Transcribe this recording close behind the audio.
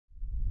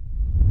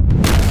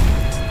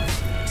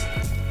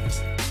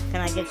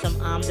I get some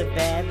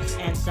Bevs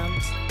and some...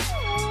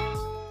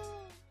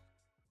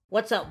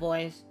 What's up,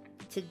 boys?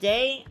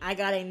 Today, I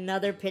got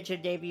another pitcher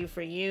debut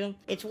for you.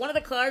 It's one of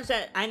the cards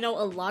that I know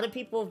a lot of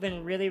people have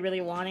been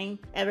really wanting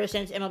ever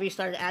since MLB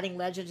started adding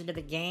legends into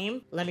the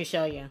game. Let me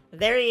show you.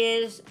 There he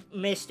is,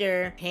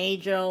 Mr.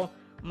 Pedro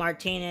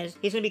Martinez.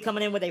 He's going to be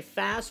coming in with a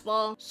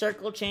fastball,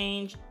 circle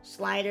change,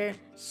 slider,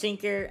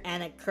 sinker,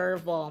 and a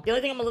curveball. The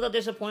only thing I'm a little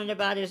disappointed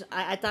about is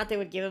I thought they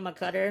would give him a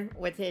cutter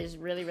with his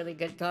really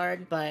good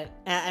card, but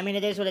I mean,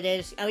 it is what it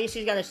is. At least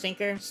he's got a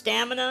sinker.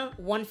 Stamina,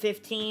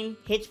 115.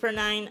 Hits per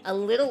 9, a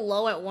little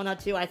low at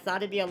 102. I thought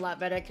it'd be a lot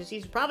better because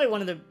he's probably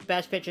one of the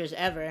best pitchers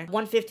ever.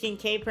 115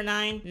 K per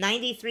 9,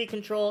 93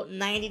 control,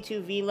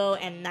 92 velo,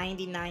 and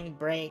 99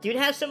 break. Dude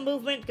has some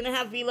movement, gonna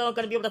have velo,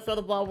 gonna be able to throw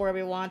the ball wherever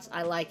he wants.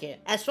 I like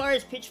it. As far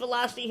as pitch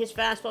velocity, his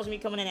fastball's gonna be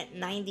coming in at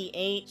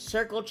 98.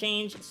 Circle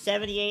change,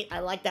 78. I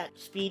like that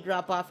speed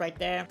drop off right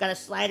there. Got a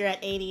slider at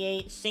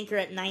 88, sinker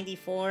at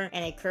 94,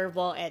 and a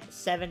curveball at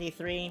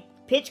 73.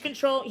 Pitch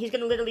control, he's going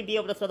to literally be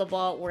able to throw the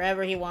ball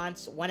wherever he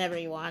wants, whenever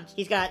he wants.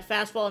 He's got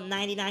fastball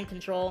 99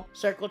 control,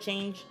 circle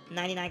change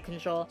 99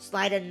 control,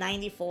 slider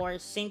 94,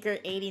 sinker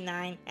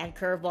 89, and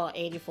curveball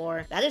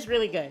 84. That is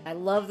really good. I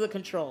love the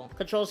control.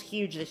 Control's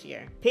huge this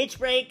year. Pitch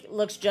break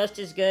looks just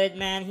as good,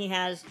 man. He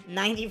has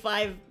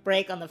 95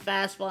 break on the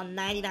fastball,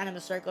 99 on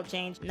the circle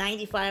change,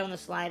 95 on the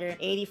slider,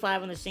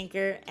 85 on the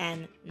sinker,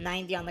 and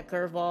 90 on the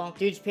curveball.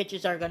 Dude's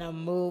pitches are going to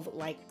move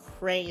like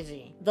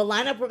crazy. The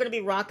lineup we're going to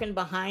be rocking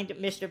behind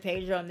Mr.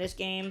 Pedro in this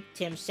game: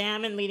 Tim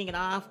Salmon leading it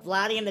off,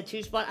 Vladdy in the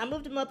 2 spot. I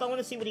moved him up. I want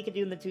to see what he could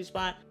do in the 2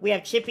 spot. We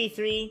have Chippy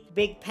 3,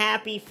 Big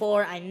Pappy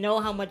 4. I know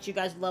how much you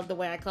guys love the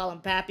way I call him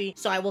Pappy,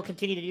 so I will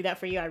continue to do that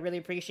for you. I really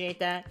appreciate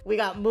that. We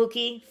got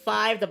Mookie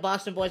 5, the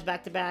Boston boys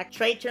back-to-back.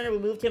 Trey Turner, we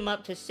moved him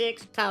up to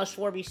 6, Kyle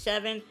Schwarber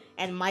 7,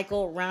 and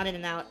Michael rounding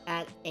it out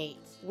at 8.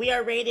 We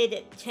are rated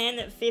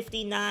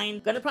 1059.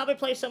 Gonna probably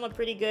play someone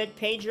pretty good.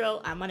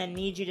 Pedro, I'm gonna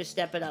need you to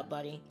step it up,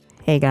 buddy.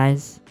 Hey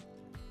guys,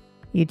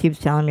 YouTube's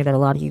telling me that a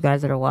lot of you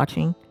guys that are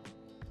watching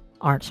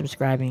aren't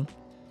subscribing.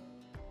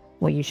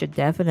 What you should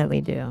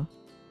definitely do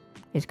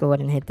is go ahead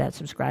and hit that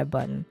subscribe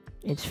button.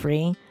 It's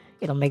free,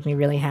 it'll make me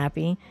really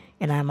happy,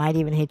 and I might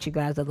even hit you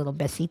guys a little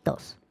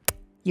besitos.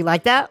 You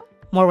like that?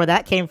 More where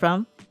that came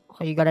from.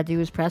 All you gotta do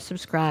is press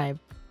subscribe.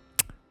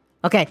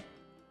 Okay,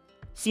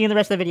 see you in the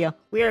rest of the video.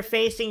 We are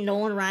facing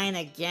Nolan Ryan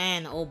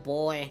again. Oh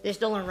boy.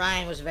 This Nolan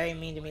Ryan was very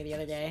mean to me the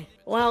other day.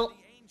 Well,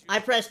 I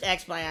pressed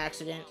X by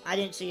accident. I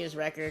didn't see his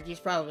record.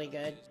 He's probably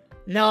good.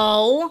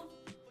 No!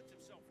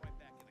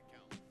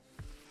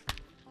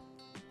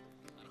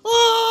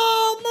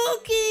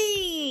 Oh,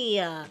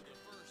 Mookie!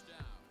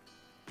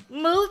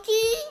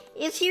 Mookie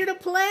is here to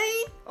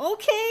play?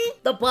 Okay.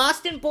 The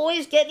Boston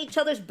boys getting each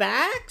other's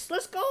backs?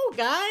 Let's go,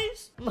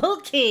 guys.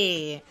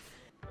 Mookie!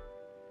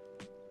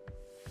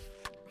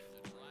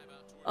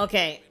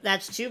 Okay,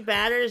 that's 2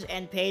 batters,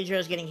 and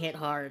Pedro's getting hit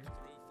hard.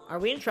 Are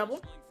we in trouble?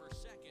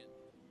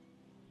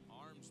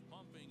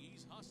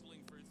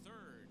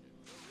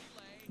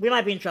 We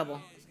might be in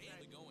trouble.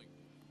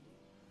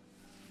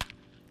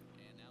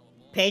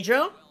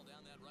 Pedro?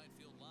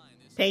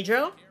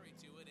 Pedro?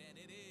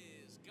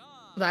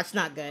 That's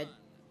not good.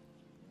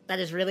 That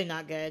is really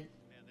not good.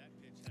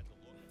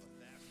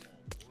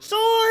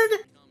 Sword!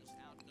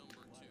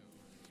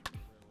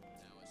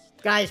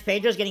 Guys,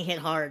 Pedro's getting hit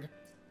hard.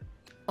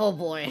 Oh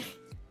boy.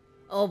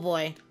 Oh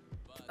boy.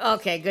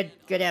 Okay, good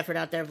effort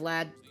out there,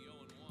 Vlad.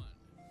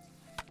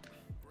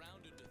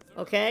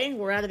 Okay,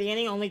 we're out of the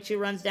inning. Only 2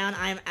 runs down.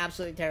 I am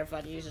absolutely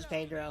terrified to use this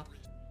Pedro.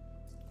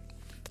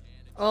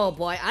 Oh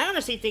boy, I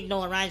honestly think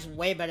Nolan Ryan's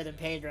way better than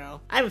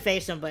Pedro. I haven't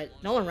faced him, but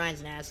Nolan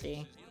Ryan's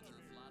nasty.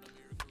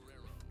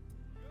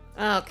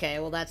 Okay,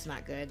 well that's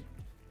not good.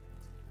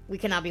 We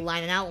cannot be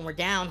lining out when we're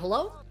down.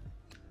 Hello?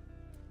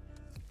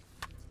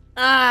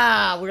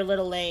 Ah, we're a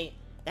little late.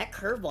 That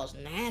curveball's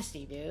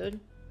nasty, dude.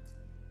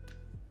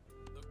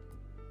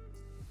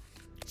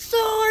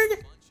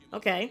 Sword!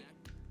 Okay.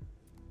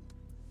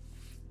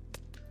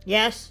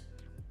 Yes.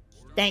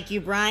 Thank you,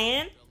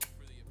 Brian.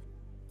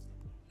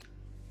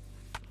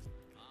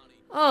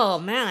 Oh,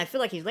 man, I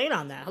feel like he's late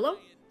on that. Hello?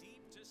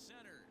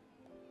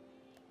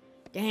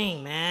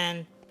 Dang,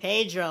 man.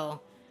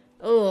 Pedro.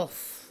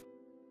 Oof.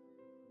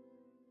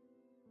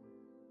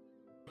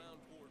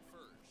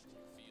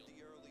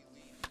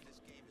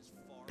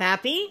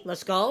 Pappy,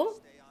 let's go.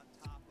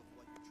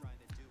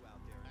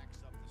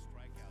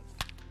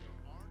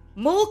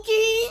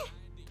 Mookie!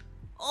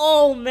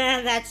 Oh,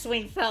 man, that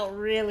swing felt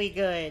really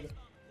good.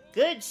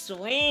 Good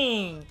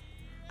swing.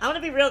 I'm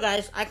gonna be real,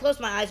 guys. I closed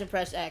my eyes and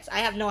pressed X. I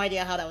have no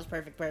idea how that was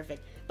perfect.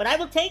 But I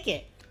will take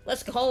it.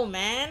 Let's go,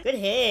 man. Good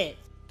hit.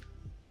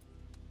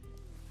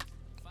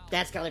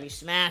 That's gotta be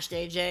smashed,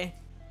 AJ.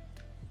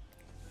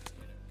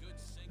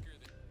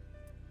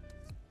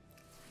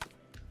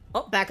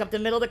 Oh, back up the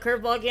middle of the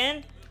curveball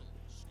again.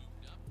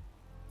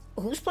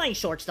 Who's playing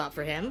shortstop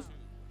for him?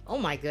 Oh,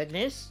 my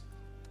goodness.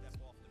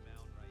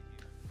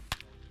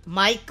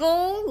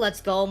 Michael, let's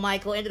go,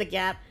 Michael, into the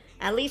gap.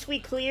 At least we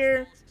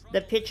clear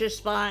the pitcher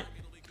spot.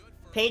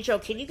 Pedro,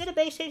 can you get a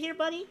base hit here,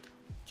 buddy?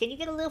 Can you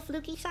get a little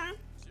fluky sign?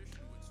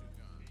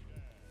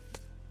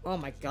 Oh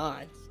my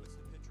god.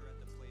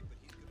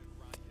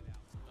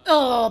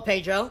 Oh,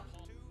 Pedro.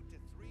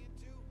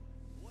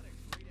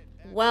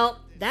 Well,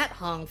 that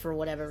hung for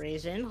whatever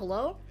reason.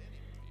 Hello?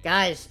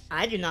 Guys,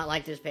 I do not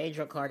like this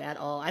Pedro card at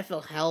all. I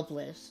feel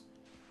helpless.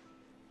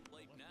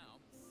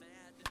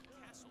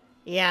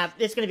 Yeah,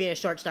 it's going to be a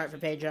short start for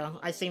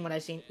Pedro. I've seen what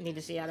I need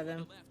to see out of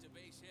him.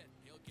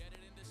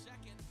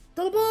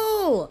 To the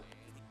ball!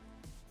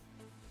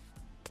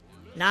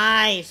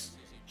 Nice!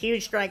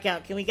 Huge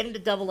strikeout. Can we get him to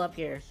double up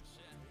here?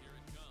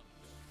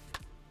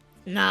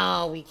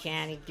 No, we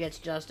can't. He gets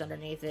just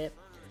underneath it.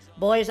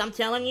 Boys, I'm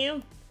telling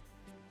you,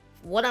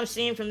 what I'm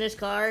seeing from this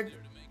card,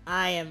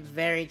 I am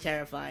very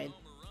terrified.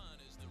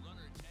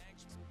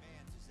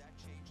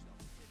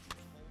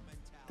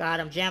 Got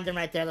him. Jammed him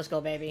right there. Let's go,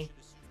 baby.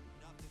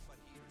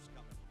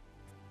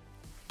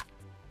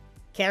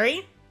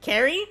 Carry?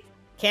 Carry?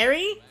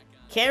 Carry?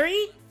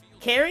 Carry?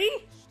 Carry?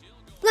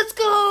 Let's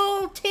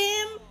go,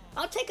 Tim!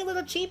 I'll take a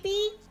little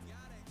cheapie.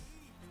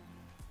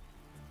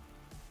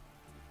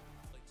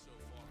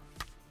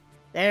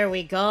 There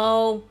we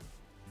go.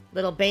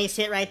 Little base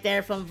hit right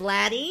there from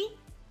Vladdy.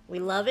 We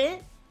love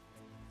it.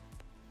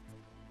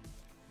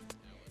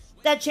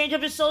 That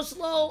changeup is so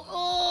slow.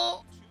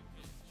 Oh!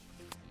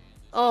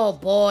 Oh,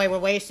 boy. We're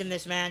wasting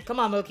this, man. Come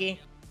on, Mookie.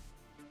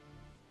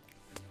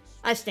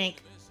 I stink.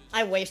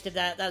 I wasted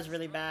that. That was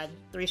really bad.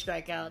 3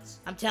 strikeouts.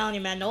 I'm telling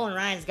you, man. Nolan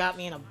Ryan's got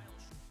me in a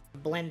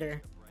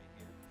blender.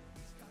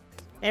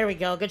 There we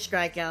go. Good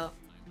strikeout.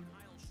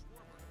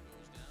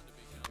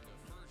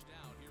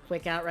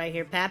 Quick out right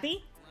here.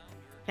 Pappy?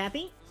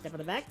 Pappy? Step on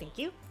the back. Thank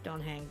you.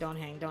 Don't hang. Don't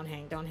hang. Don't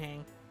hang. Don't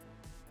hang.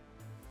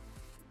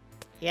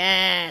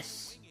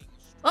 Yes!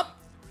 Oh!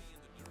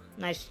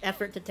 Nice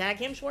effort to tag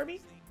him,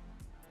 Schwarby.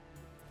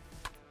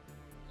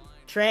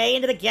 Trey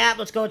into the gap.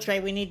 Let's go,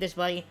 Trey. We need this,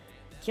 buddy.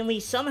 Can we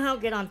somehow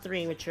get on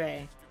 3 with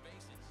Trey?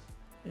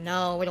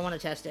 No, we don't want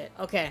to test it.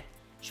 Okay.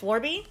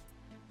 Schwarby?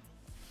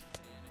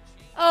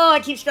 Oh, I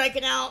keep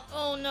striking out.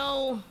 Oh,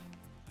 no.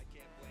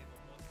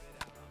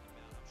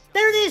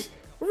 There it is.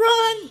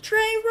 Run,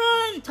 Trey,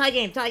 run. Tie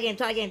game, tie game,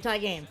 tie game, tie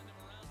game.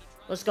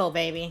 Let's go,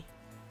 baby.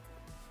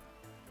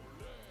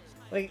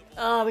 We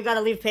got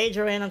to leave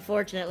Pedro in,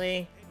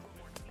 unfortunately.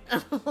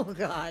 Oh,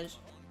 gosh.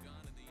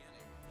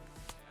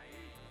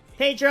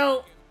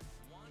 Pedro.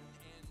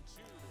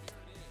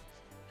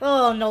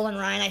 Oh, Nolan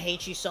Ryan, I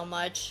hate you so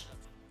much.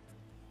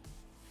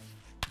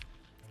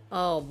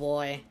 Oh,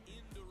 boy.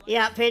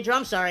 Yeah, Pedro,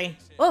 I'm sorry.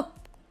 Oh,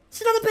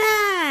 it's another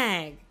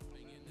bag!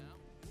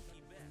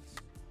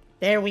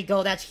 There we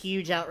go. That's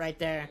huge out right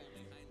there.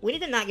 We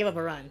need to not give up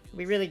a run.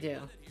 We really do.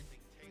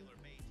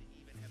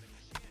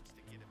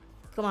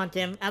 Come on,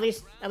 Tim. At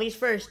least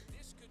first.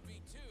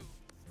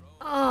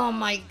 Oh,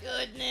 my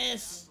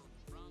goodness.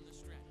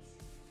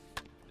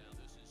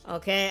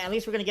 Okay, at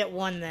least we're going to get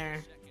 1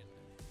 there.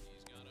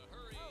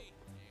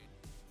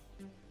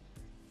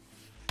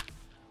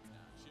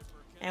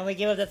 And we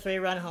give up the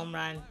 3-run home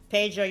run.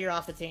 Pedro, you're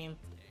off the team.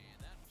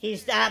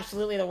 He's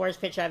absolutely the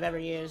worst pitcher I've ever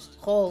used.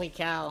 Holy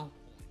cow.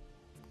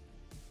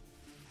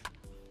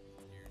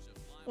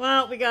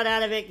 Well, we got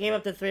out of it. Gave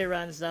up the 3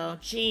 runs, though.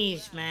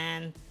 Jeez,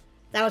 man.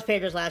 That was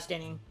Pedro's last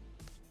inning.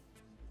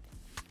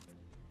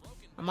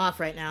 I'm off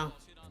right now.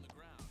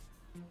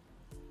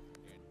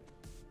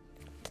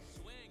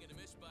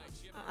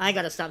 I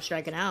gotta stop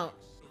striking out.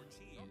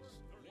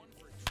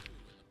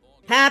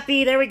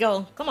 Pappy, there we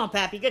go. Come on,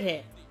 Pappy. Good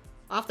hit.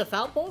 Off the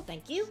foul pole,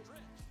 thank you.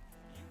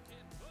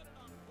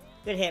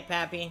 Good hit,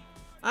 Pappy.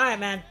 Alright,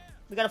 man.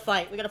 We gotta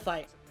fight. We gotta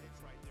fight.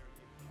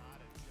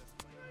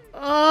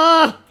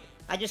 Oh!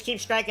 I just keep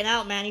striking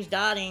out, man. He's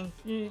dotting.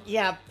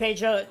 Yeah,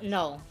 Pedro,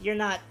 no. You're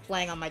not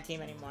playing on my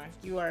team anymore.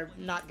 You are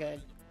not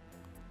good.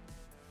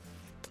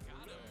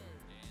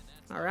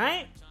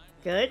 Alright.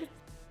 Good.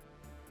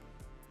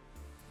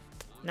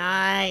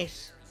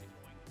 Nice.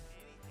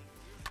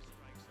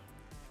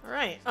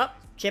 Alright. Up.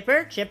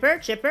 Chipper, chipper,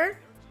 chipper.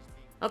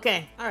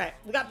 Okay, alright.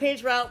 We got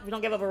Pedro out. We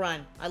don't give up a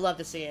run. I love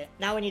to see it.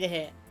 Now we need a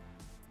hit.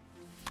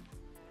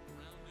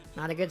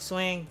 Not a good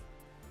swing.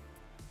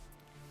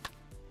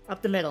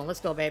 Up the middle. Let's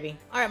go, baby.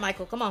 Alright,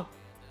 Michael. Come on.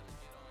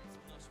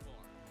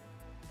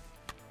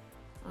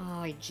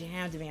 Oh, he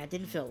jammed me. I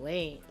didn't feel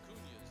late.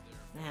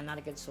 Man, not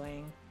a good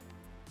swing.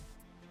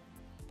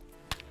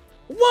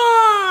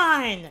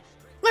 1!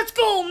 Let's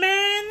go,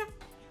 man!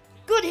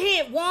 Good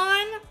hit,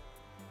 Juan!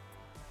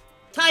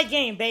 Tie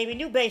game, baby.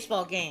 New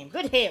baseball game.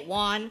 Good hit,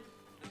 Juan.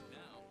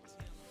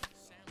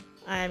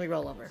 And we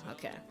roll over.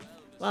 Okay.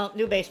 Well,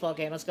 new baseball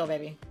game. Let's go,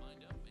 baby.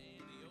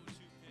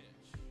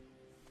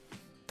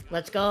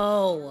 Let's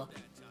go.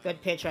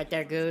 Good pitch right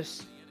there,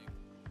 Goose.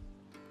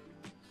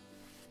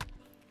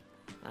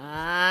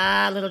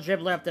 Ah, little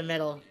dribbler up the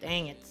middle.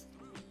 Dang it.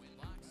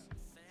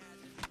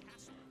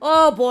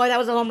 Oh, boy. That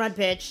was a home run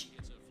pitch.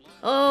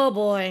 Oh,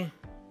 boy.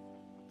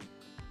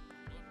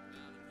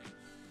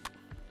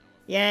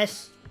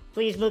 Yes.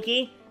 Please,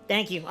 Mookie.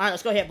 Thank you. All right,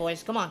 let's go hit,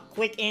 boys. Come on.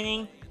 Quick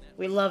inning.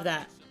 We love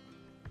that.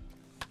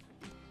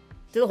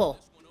 To the hole.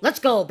 Let's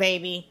go,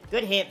 baby.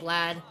 Good hit,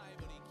 Vlad.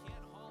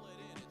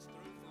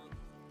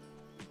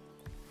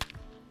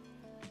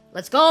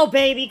 Let's go,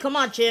 baby. Come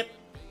on, Chip.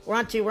 We're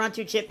on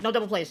two, Chip. No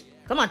double plays.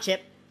 Come on,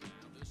 Chip.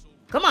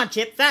 Come on,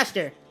 Chip.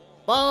 Faster.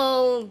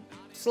 Ball.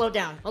 Slow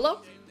down.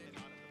 Hello?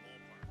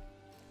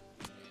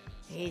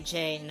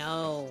 AJ,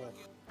 no.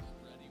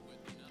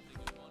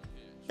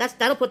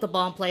 That'll put the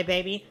ball in play,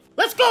 baby.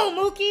 Let's go,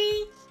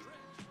 Mookie.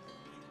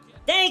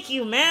 Thank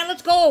you, man.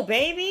 Let's go,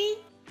 baby.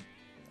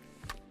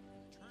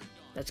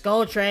 Let's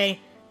go, Trey.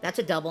 That's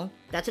a double.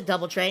 That's a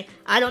double, Trey.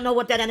 I don't know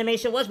what that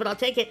animation was, but I'll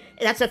take it.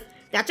 That's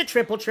a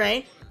triple,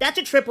 Trey. That's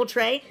a triple,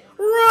 Trey.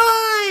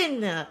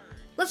 Run!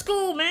 Let's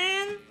go,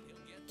 man.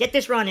 Get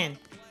this run in.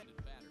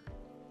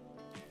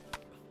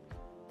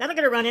 That'll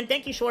get a run in.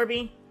 Thank you,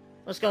 Shorby.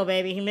 Let's go,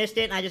 baby. He missed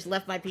it, and I just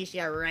left my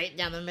PCR right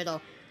down the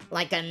middle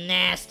like a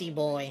nasty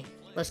boy.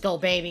 Let's go,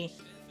 baby.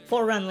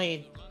 4-run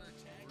lead.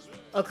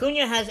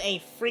 Acuna has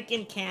a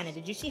freaking cannon.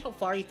 Did you see how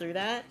far he threw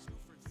that?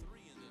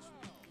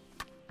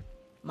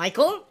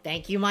 Michael?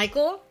 Thank you,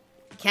 Michael.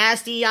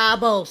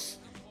 Castellanos.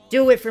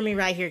 Do it for me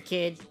right here,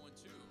 kid.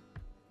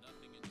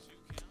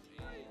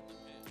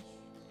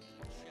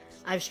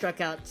 I've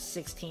struck out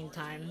 16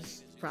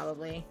 times,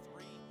 probably.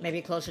 Maybe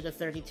closer to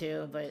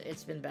 32, but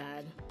it's been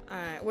bad.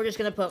 Alright, we're just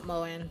gonna put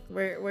Mo in.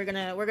 We're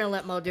gonna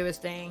let Mo do his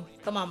thing.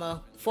 Come on,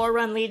 Mo.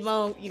 4-run lead,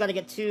 Mo. You gotta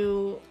get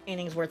 2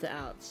 innings worth of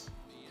outs.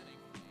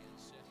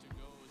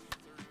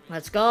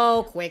 Let's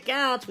go. Quick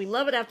outs. We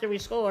love it after we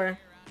score.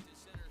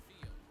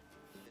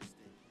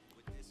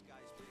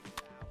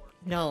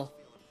 No.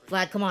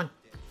 Vlad, come on.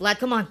 Vlad,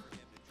 come on.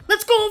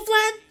 Let's go,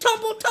 Vlad.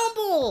 Tumble,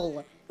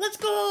 tumble. Let's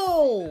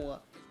go.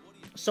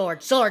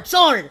 Sword, sword,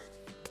 sword.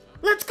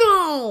 Let's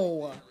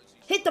go.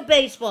 Hit the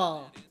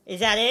baseball. Is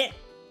that it?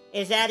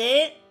 Is that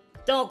it?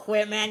 Don't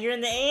quit, man. You're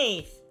in the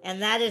 8th.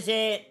 And that is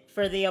it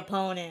for the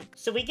opponent.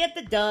 So we get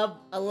the dub,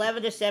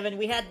 11-7.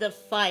 We had to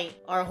fight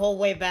our whole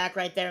way back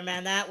right there,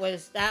 man. That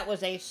was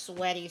a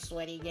sweaty,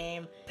 sweaty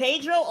game.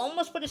 Pedro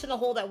almost put us in a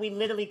hole that we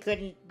literally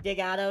couldn't dig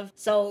out of.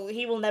 So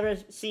he will never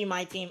see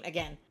my team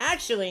again.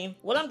 Actually,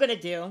 what I'm gonna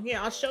do, here,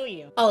 I'll show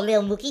you. Oh,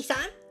 Lil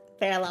Mookie-san,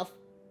 parallel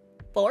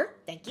 4,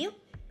 thank you.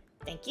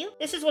 Thank you.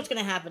 This is what's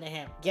gonna happen to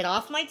him. Get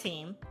off my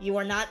team. You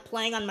are not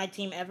playing on my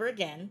team ever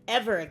again.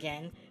 Ever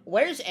again.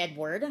 Where's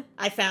Edward?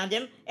 I found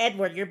him.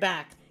 Edward, you're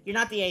back. You're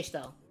not the ace,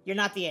 though. You're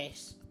not the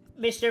ace.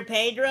 Mr.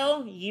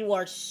 Pedro, you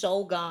are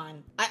so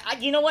gone.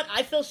 You know what?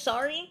 I feel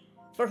sorry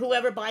for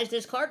whoever buys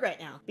this card right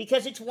now.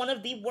 Because it's one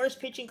of the worst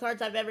pitching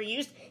cards I've ever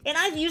used. And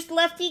I've used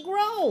Lefty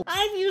Grove.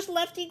 I've used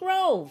Lefty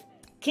Grove.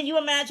 Can you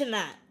imagine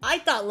that? I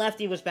thought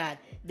Lefty was bad.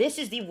 This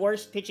is the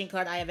worst pitching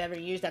card I have ever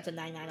used. That's a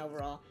 99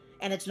 overall.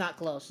 And it's not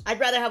close. I'd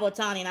rather have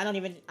Ohtani,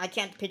 and I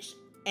can't pitch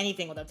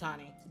anything with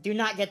Ohtani. Do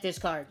not get this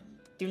card.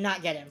 Do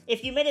not get him.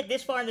 If you made it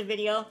this far in the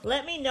video,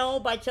 let me know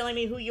by telling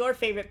me who your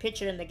favorite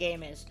pitcher in the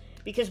game is.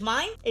 Because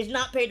mine is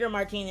not Pedro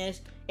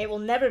Martinez. It will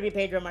never be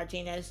Pedro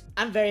Martinez.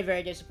 I'm very,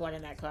 very disappointed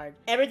in that card.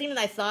 Everything that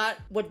I thought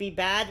would be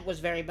bad was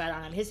very bad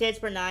on him. His hits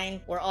per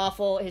 9 were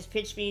awful. His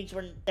pitch speeds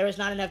there was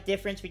not enough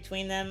difference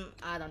between them.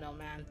 I don't know,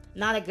 man.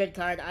 Not a good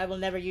card. I will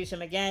never use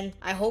him again.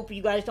 I hope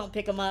you guys don't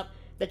pick him up.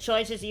 The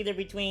choice is either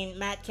between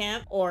Matt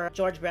Kemp or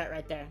George Brett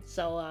right there.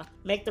 So,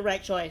 make the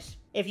right choice.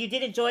 If you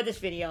did enjoy this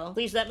video,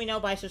 please let me know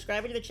by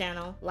subscribing to the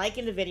channel,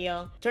 liking the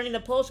video, turning the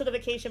post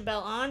notification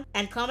bell on,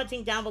 and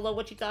commenting down below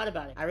what you thought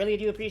about it. I really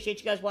do appreciate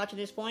you guys watching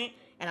this point,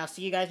 and I'll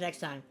see you guys next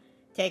time.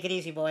 Take it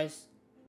easy, boys.